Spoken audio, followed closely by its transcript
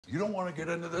You don't want to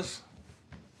get into this?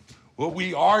 Well,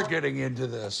 we are getting into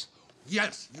this.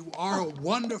 Yes, you are a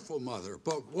wonderful mother,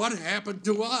 but what happened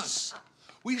to us?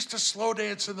 We used to slow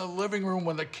dance in the living room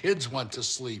when the kids went to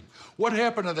sleep. What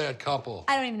happened to that couple?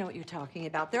 I don't even know what you're talking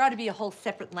about. There ought to be a whole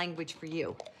separate language for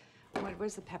you.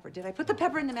 Where's the pepper? Did I put the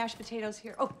pepper in the mashed potatoes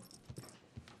here? Oh.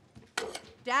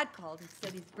 Dad called and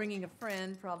said he's bringing a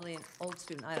friend, probably an old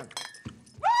student. I don't know.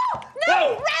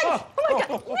 No! Rags!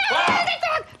 Oh, my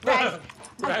God! No! Rags!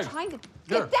 I'm trying to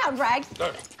get down, Rags.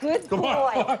 Good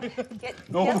boy. Get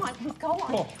on. Go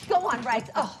on. Go on, Rags.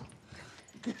 Oh.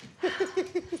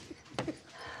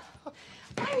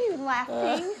 Why are you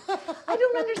laughing? I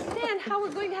don't understand how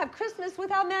we're going to have Christmas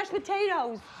without mashed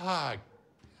potatoes. Hi.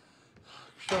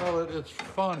 Charlotte, it's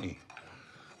funny.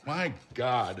 My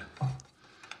God.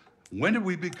 When did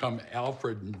we become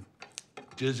Alfred and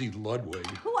Dizzy Ludwig?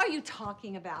 Who are you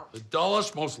talking about? The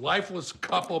dullest, most lifeless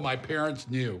couple my parents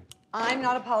knew. I'm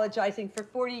not apologizing for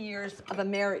 40 years of a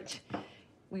marriage.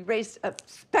 We raised a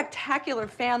spectacular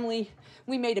family.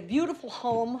 We made a beautiful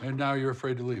home. And now you're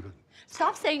afraid to leave it.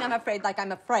 Stop saying I'm afraid like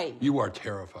I'm afraid. You are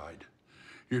terrified.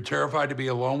 You're terrified to be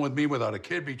alone with me without a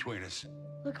kid between us.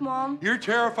 Look, Mom. You're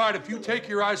terrified if you take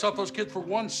your eyes off those kids for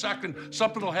 1 second,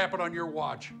 something will happen on your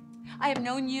watch. I have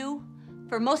known you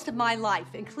for most of my life,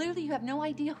 and clearly you have no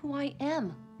idea who I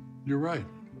am. You're right.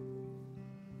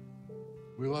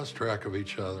 We lost track of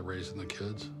each other raising the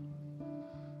kids.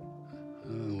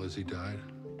 And then Lizzie died.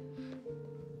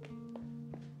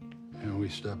 And we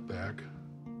stepped back.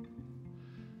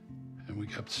 And we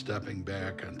kept stepping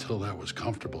back until that was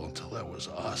comfortable, until that was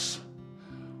us.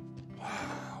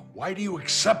 Wow. Why do you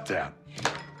accept that?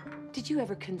 Did you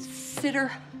ever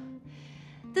consider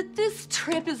that this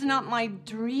trip is not my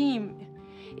dream?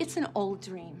 It's an old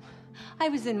dream. I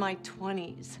was in my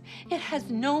 20s. It has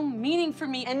no meaning for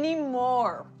me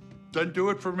anymore. Then do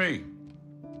it for me.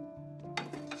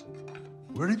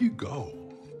 Where did you go?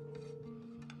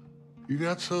 You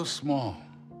got so small.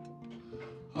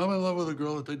 I'm in love with a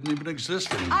girl that didn't even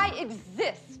exist anymore. I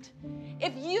exist.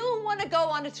 If you want to go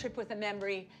on a trip with a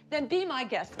memory, then be my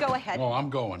guest. Go ahead. Oh, I'm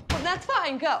going. Well, that's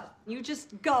fine. Go. You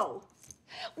just go.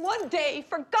 One day,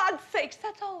 for God's sakes,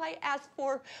 that's all I asked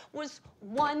for was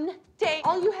one day.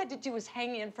 All you had to do was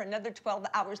hang in for another 12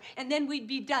 hours, and then we'd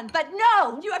be done. But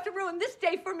no, you have to ruin this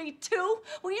day for me, too.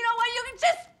 Well, you know what? You can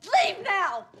just leave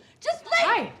now. Just leave.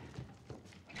 Hi.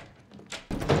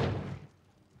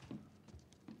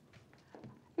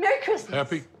 Merry Christmas.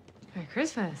 Happy? Merry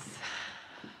Christmas.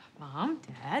 Mom,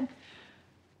 Dad,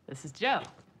 this is Joe.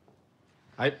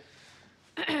 Hi.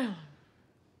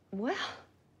 Well.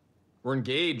 We're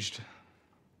engaged.